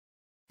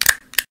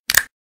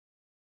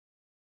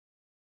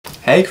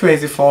Hey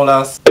crazy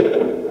folders!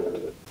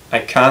 I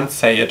can't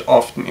say it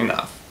often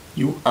enough.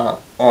 You are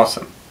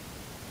awesome.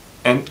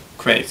 And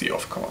crazy,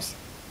 of course.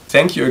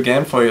 Thank you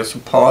again for your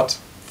support,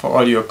 for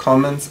all your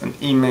comments and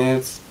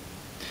emails.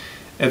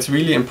 It's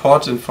really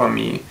important for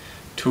me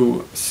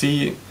to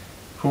see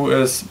who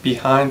is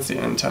behind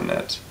the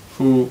internet,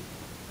 who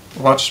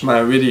watched my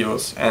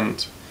videos,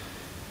 and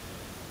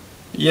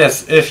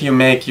yes, if you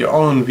make your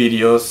own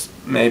videos,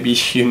 maybe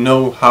you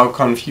know how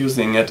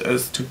confusing it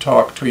is to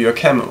talk to your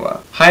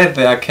camera. Hi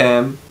there,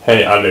 Cam.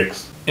 Hey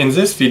Alex. In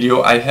this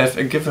video I have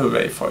a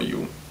giveaway for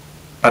you.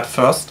 But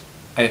first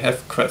I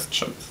have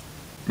questions.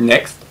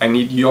 Next I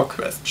need your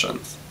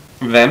questions.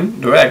 Then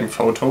dragon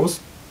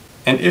photos.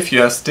 And if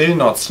you are still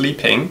not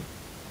sleeping,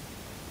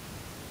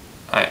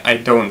 I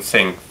don't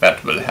think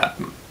that will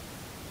happen.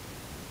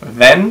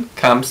 Then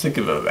comes the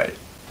giveaway.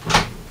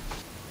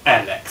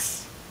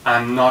 Alex,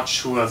 I'm not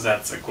sure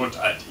that's a good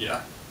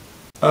idea.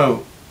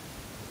 Oh.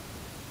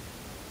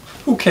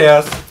 Who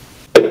cares?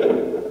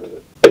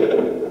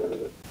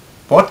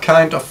 What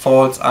kind of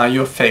folds are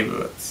your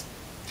favorites?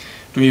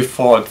 Do you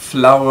fold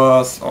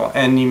flowers or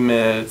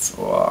animals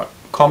or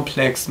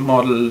complex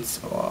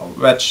models or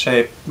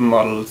wedge-shaped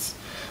models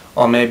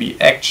or maybe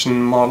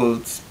action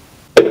models?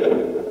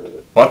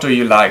 What do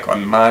you like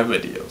on my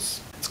videos?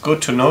 It's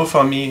good to know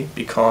for me,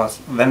 because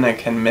then I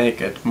can make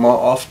it more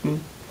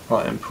often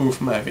or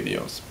improve my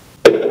videos.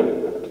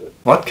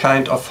 What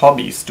kind of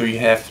hobbies do you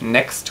have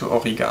next to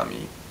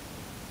origami?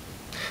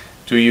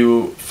 Do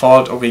you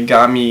fold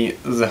origami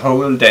the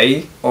whole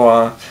day,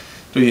 or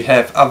do you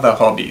have other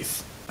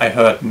hobbies? I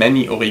heard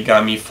many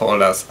origami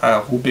folders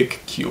are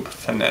Rubik Cube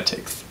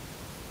fanatics.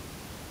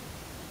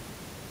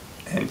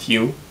 And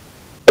you?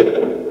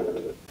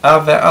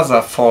 Are there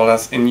other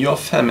folders in your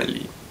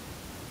family?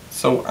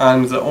 So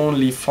I'm the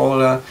only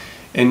folder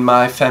in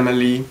my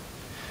family.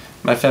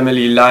 My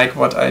family like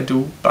what I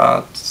do,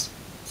 but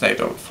they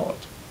don't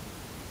fold.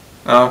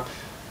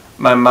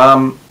 My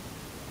mom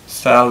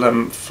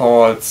seldom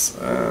folds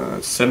a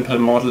simple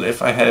model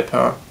if I help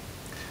her.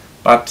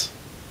 But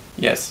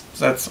yes,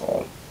 that's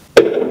all.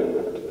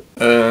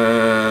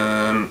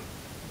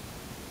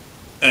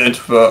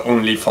 It were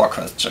only 4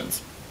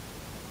 questions.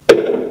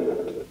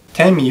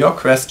 Tell me your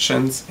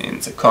questions in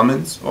the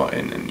comments or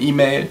in an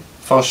email.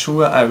 For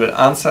sure I will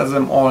answer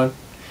them all,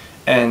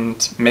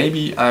 and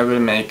maybe I will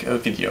make a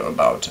video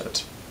about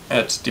it.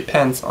 It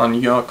depends on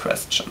your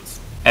questions.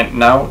 And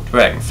now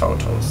dragon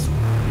photos.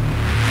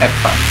 Have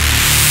fun!